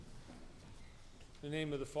In the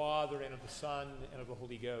name of the Father, and of the Son, and of the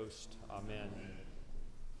Holy Ghost. Amen.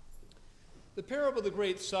 The parable of the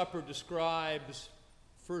Great Supper describes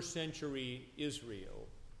first century Israel.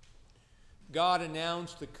 God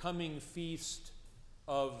announced the coming feast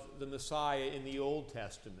of the Messiah in the Old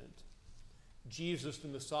Testament. Jesus, the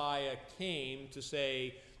Messiah, came to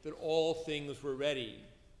say that all things were ready.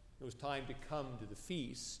 It was time to come to the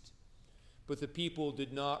feast. But the people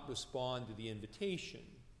did not respond to the invitation.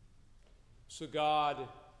 So God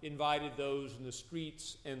invited those in the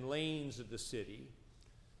streets and lanes of the city.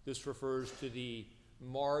 This refers to the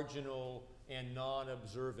marginal and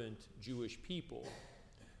non-observant Jewish people.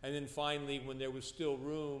 And then finally, when there was still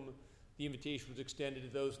room, the invitation was extended to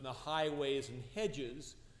those in the highways and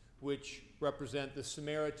hedges, which represent the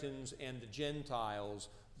Samaritans and the Gentiles,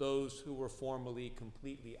 those who were formerly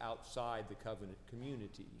completely outside the covenant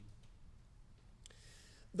community.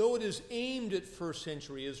 Though it is aimed at first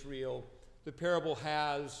century Israel, the parable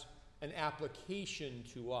has an application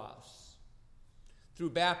to us. Through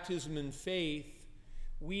baptism and faith,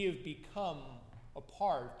 we have become a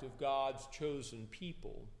part of God's chosen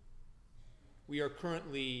people. We are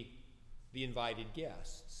currently the invited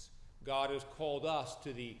guests. God has called us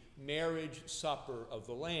to the marriage supper of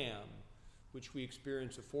the Lamb, which we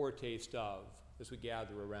experience a foretaste of as we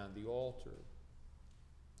gather around the altar.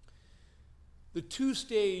 The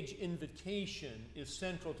two-stage invitation is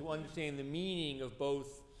central to understanding the meaning of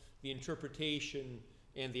both the interpretation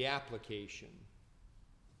and the application.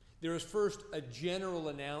 There is first a general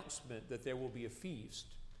announcement that there will be a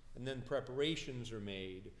feast, and then preparations are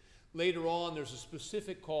made. Later on, there's a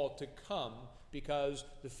specific call to come because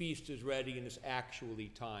the feast is ready and it's actually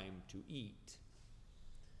time to eat.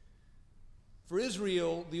 For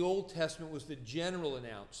Israel, the Old Testament was the general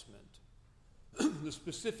announcement. The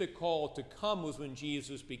specific call to come was when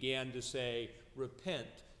Jesus began to say, "Repent,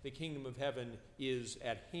 the kingdom of heaven is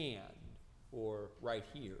at hand," or right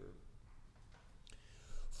here.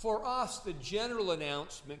 For us, the general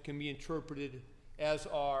announcement can be interpreted as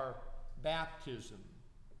our baptism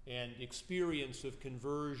and experience of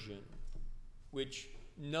conversion, which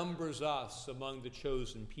numbers us among the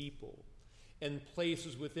chosen people and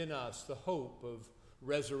places within us the hope of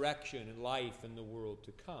resurrection and life in the world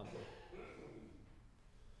to come.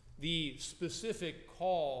 The specific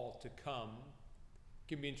call to come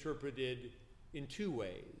can be interpreted in two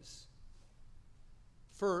ways.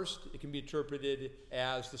 First, it can be interpreted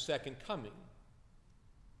as the second coming.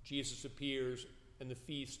 Jesus appears and the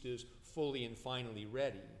feast is fully and finally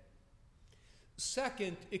ready.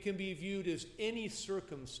 Second, it can be viewed as any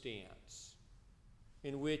circumstance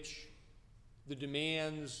in which the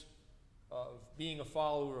demands of being a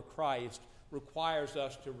follower of Christ requires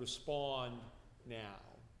us to respond now.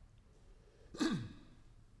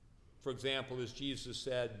 For example, as Jesus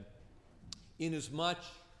said, "Inasmuch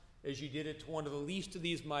as you did it to one of the least of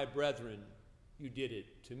these my brethren, you did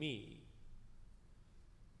it to me."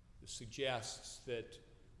 This suggests that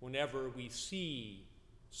whenever we see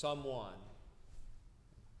someone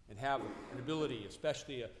and have an ability,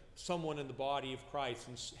 especially someone in the body of Christ,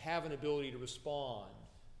 and have an ability to respond,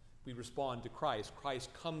 we respond to Christ.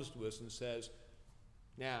 Christ comes to us and says,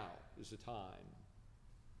 "Now is the time."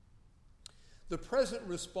 The present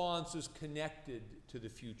response is connected to the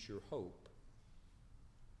future hope.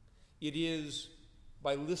 It is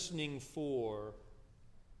by listening for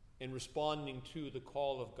and responding to the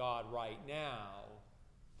call of God right now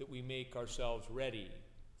that we make ourselves ready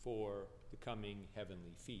for the coming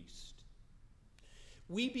heavenly feast.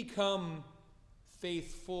 We become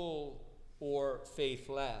faithful or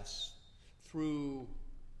faithless through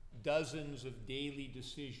dozens of daily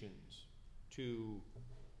decisions to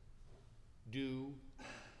do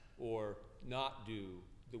or not do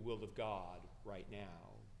the will of God right now.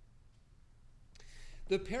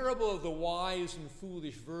 The parable of the wise and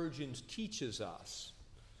foolish virgins teaches us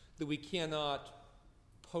that we cannot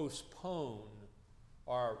postpone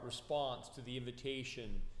our response to the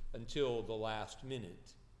invitation until the last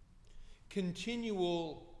minute.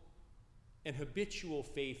 Continual and habitual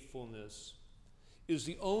faithfulness is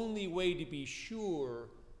the only way to be sure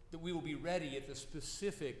that we will be ready at the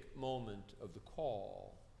specific moment of the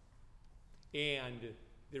call. And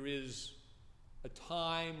there is a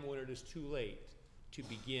time when it is too late to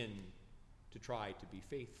begin to try to be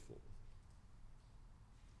faithful.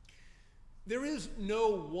 There is no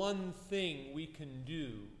one thing we can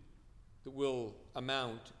do that will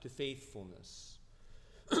amount to faithfulness.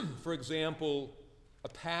 For example, a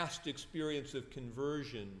past experience of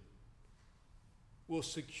conversion will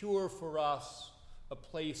secure for us a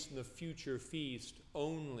place in the future feast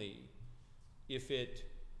only if it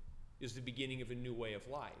is the beginning of a new way of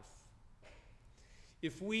life.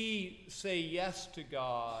 If we say yes to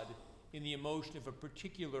God in the emotion of a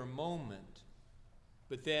particular moment,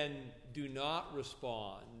 but then do not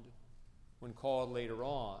respond when called later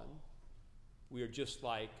on, we are just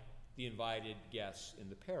like the invited guests in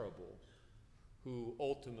the parable, who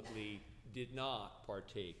ultimately did not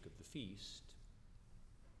partake of the feast.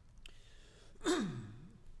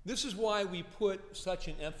 This is why we put such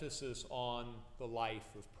an emphasis on the life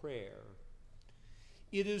of prayer.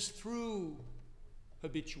 It is through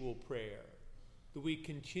habitual prayer that we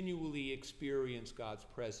continually experience God's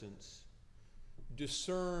presence,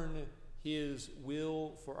 discern His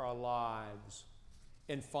will for our lives,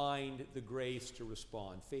 and find the grace to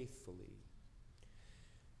respond faithfully.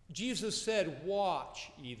 Jesus said,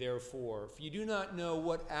 "Watch ye therefore, for you do not know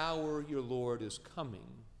what hour your Lord is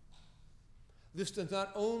coming." This does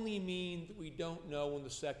not only mean that we don't know when the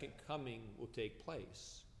second coming will take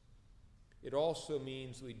place. It also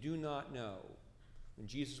means we do not know when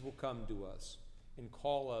Jesus will come to us and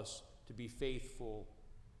call us to be faithful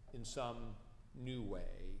in some new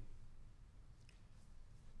way.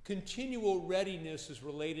 Continual readiness is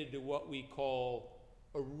related to what we call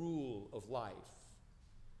a rule of life.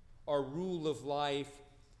 Our rule of life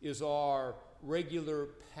is our regular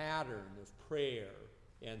pattern of prayer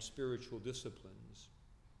and spiritual disciplines.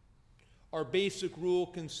 Our basic rule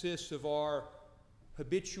consists of our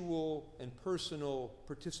habitual and personal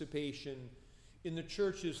participation in the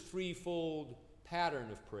church's threefold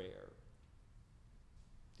pattern of prayer: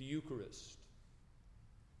 the Eucharist,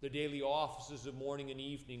 the daily offices of morning and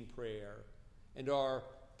evening prayer, and our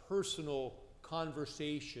personal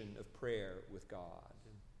conversation of prayer with God.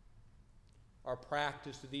 Our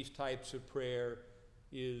practice of these types of prayer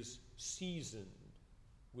is seasoned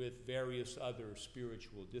with various other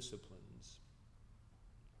spiritual disciplines.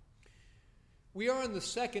 We are in the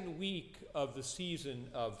second week of the season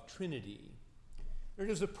of Trinity. It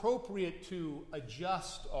is appropriate to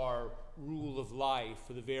adjust our rule of life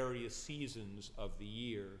for the various seasons of the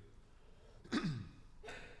year.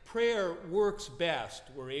 Prayer works best,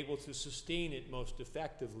 we're able to sustain it most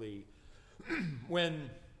effectively, when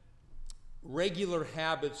regular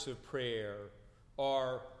habits of prayer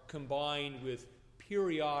are combined with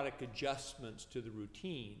periodic adjustments to the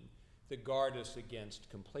routine that guard us against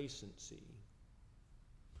complacency.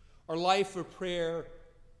 Our life of prayer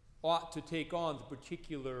ought to take on the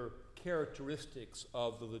particular characteristics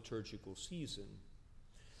of the liturgical season.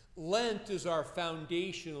 Lent is our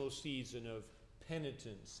foundational season of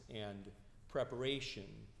penitence and preparation.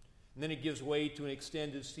 And then it gives way to an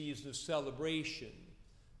extended season of celebration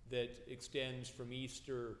that extends from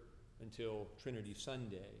Easter until Trinity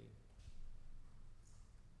Sunday.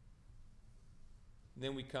 And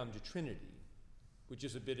then we come to Trinity, which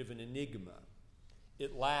is a bit of an enigma.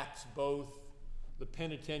 It lacks both the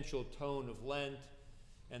penitential tone of Lent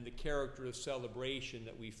and the character of celebration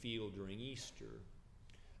that we feel during Easter.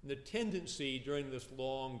 And the tendency during this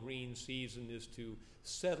long green season is to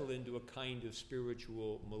settle into a kind of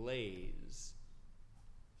spiritual malaise.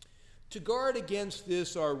 To guard against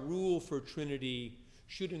this, our rule for Trinity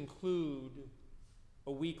should include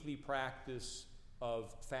a weekly practice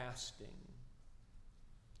of fasting.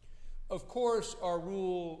 Of course, our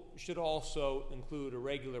rule should also include a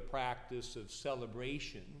regular practice of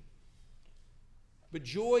celebration. But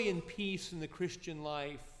joy and peace in the Christian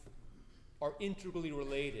life are integrally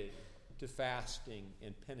related to fasting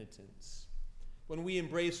and penitence. When we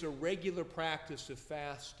embrace a regular practice of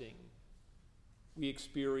fasting, we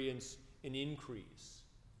experience an increase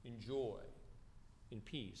in joy, in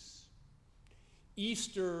peace.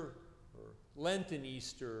 Easter, or Lenten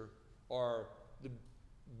Easter, are the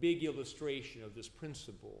big illustration of this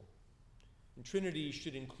principle. And Trinity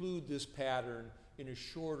should include this pattern in a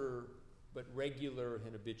shorter but regular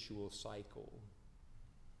and habitual cycle.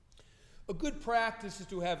 A good practice is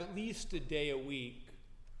to have at least a day a week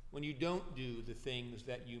when you don't do the things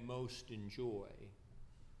that you most enjoy.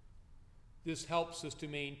 This helps us to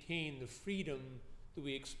maintain the freedom that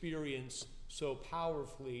we experience so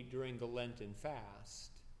powerfully during the Lenten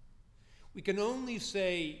fast. We can only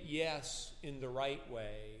say yes in the right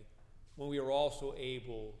way when we are also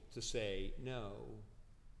able to say no.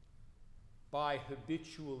 By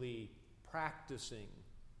habitually practicing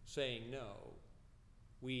saying no,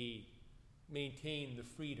 we maintain the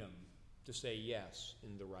freedom to say yes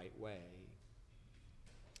in the right way.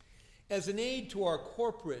 As an aid to our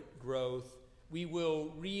corporate growth, we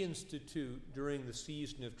will reinstitute during the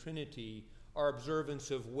season of Trinity our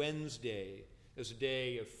observance of Wednesday as a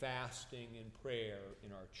day of fasting and prayer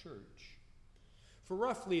in our church. For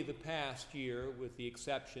roughly the past year, with the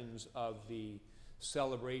exceptions of the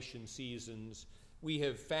celebration seasons, we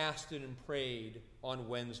have fasted and prayed on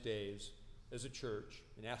Wednesdays as a church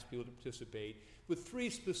and asked people to participate with three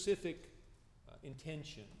specific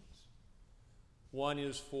intentions. One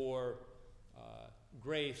is for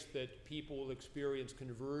grace, that people will experience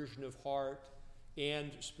conversion of heart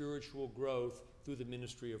and spiritual growth through the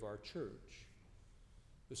ministry of our church.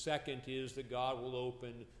 The second is that God will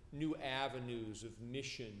open new avenues of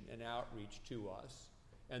mission and outreach to us.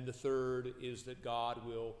 And the third is that God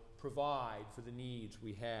will provide for the needs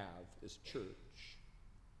we have as church.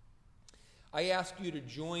 I ask you to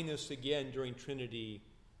join us again during Trinity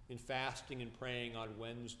in fasting and praying on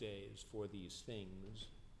Wednesdays for these things.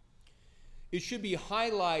 It should be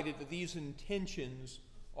highlighted that these intentions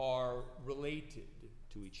are related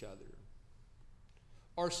to each other.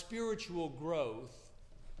 Our spiritual growth,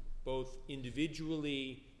 both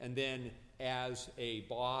individually and then as a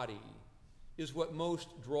body, is what most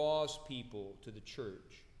draws people to the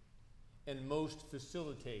church and most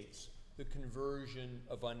facilitates the conversion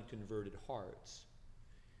of unconverted hearts.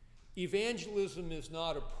 Evangelism is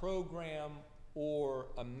not a program or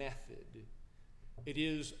a method. It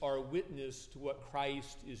is our witness to what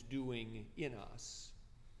Christ is doing in us.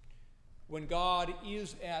 When God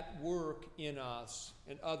is at work in us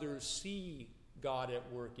and others see God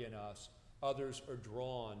at work in us, others are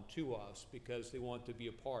drawn to us because they want to be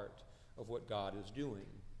a part of what God is doing.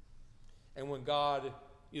 And when God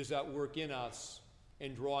is at work in us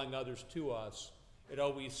and drawing others to us, it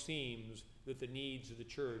always seems that the needs of the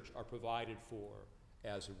church are provided for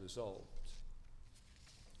as a result.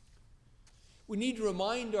 We need to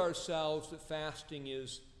remind ourselves that fasting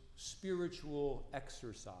is spiritual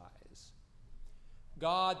exercise.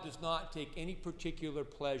 God does not take any particular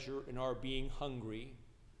pleasure in our being hungry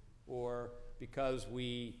or because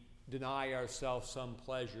we deny ourselves some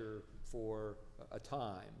pleasure for a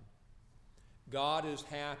time. God is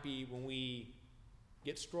happy when we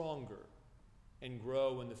get stronger and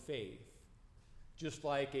grow in the faith, just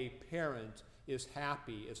like a parent is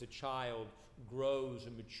happy as a child grows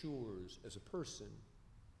and matures as a person.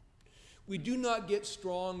 We do not get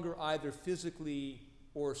stronger either physically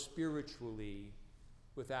or spiritually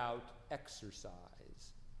without exercise.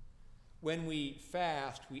 When we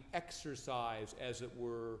fast, we exercise, as it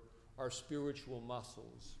were, our spiritual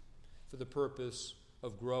muscles for the purpose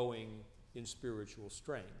of growing in spiritual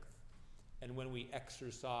strength. And when we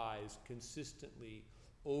exercise consistently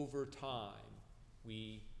over time,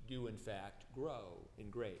 we do in fact grow in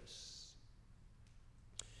grace.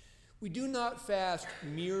 We do not fast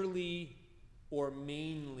merely or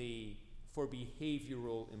mainly for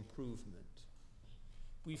behavioral improvement.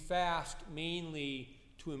 We fast mainly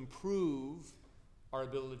to improve our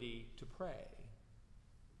ability to pray.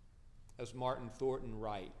 As Martin Thornton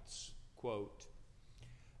writes, quote,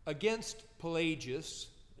 "Against Pelagius,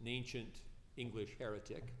 an ancient English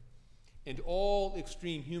heretic, and all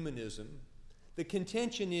extreme humanism, the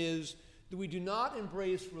contention is that we do not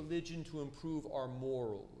embrace religion to improve our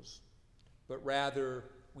morals, but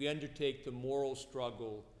rather we undertake the moral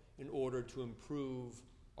struggle in order to improve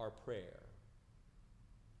our prayer."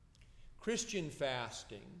 Christian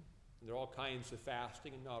fasting, and there are all kinds of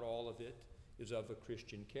fasting, and not all of it is of a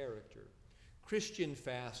Christian character. Christian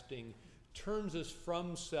fasting turns us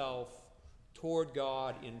from self toward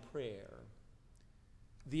God in prayer.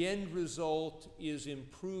 The end result is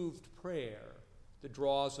improved prayer that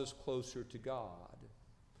draws us closer to God.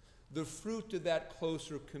 The fruit of that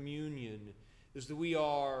closer communion is that we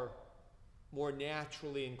are more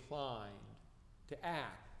naturally inclined to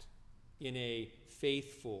act in a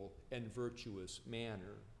faithful and virtuous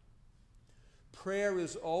manner. Prayer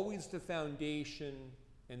is always the foundation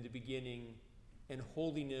and the beginning, and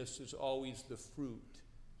holiness is always the fruit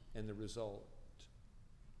and the result.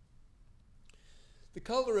 The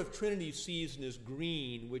color of Trinity season is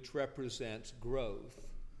green, which represents growth.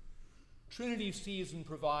 Trinity season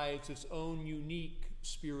provides its own unique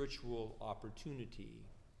spiritual opportunity.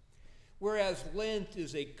 Whereas Lent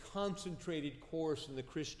is a concentrated course in the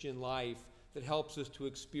Christian life that helps us to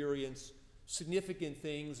experience significant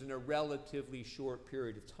things in a relatively short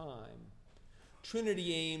period of time,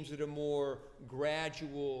 Trinity aims at a more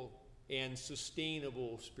gradual and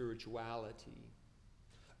sustainable spirituality,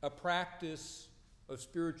 a practice of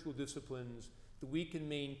spiritual disciplines that we can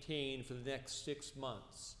maintain for the next 6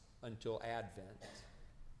 months until Advent.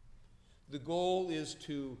 The goal is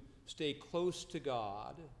to stay close to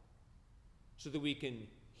God so that we can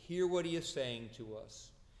hear what he is saying to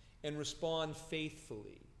us and respond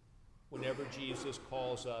faithfully whenever Jesus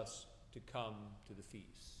calls us to come to the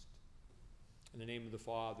feast. In the name of the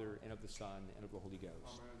Father, and of the Son, and of the Holy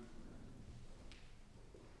Ghost. Amen.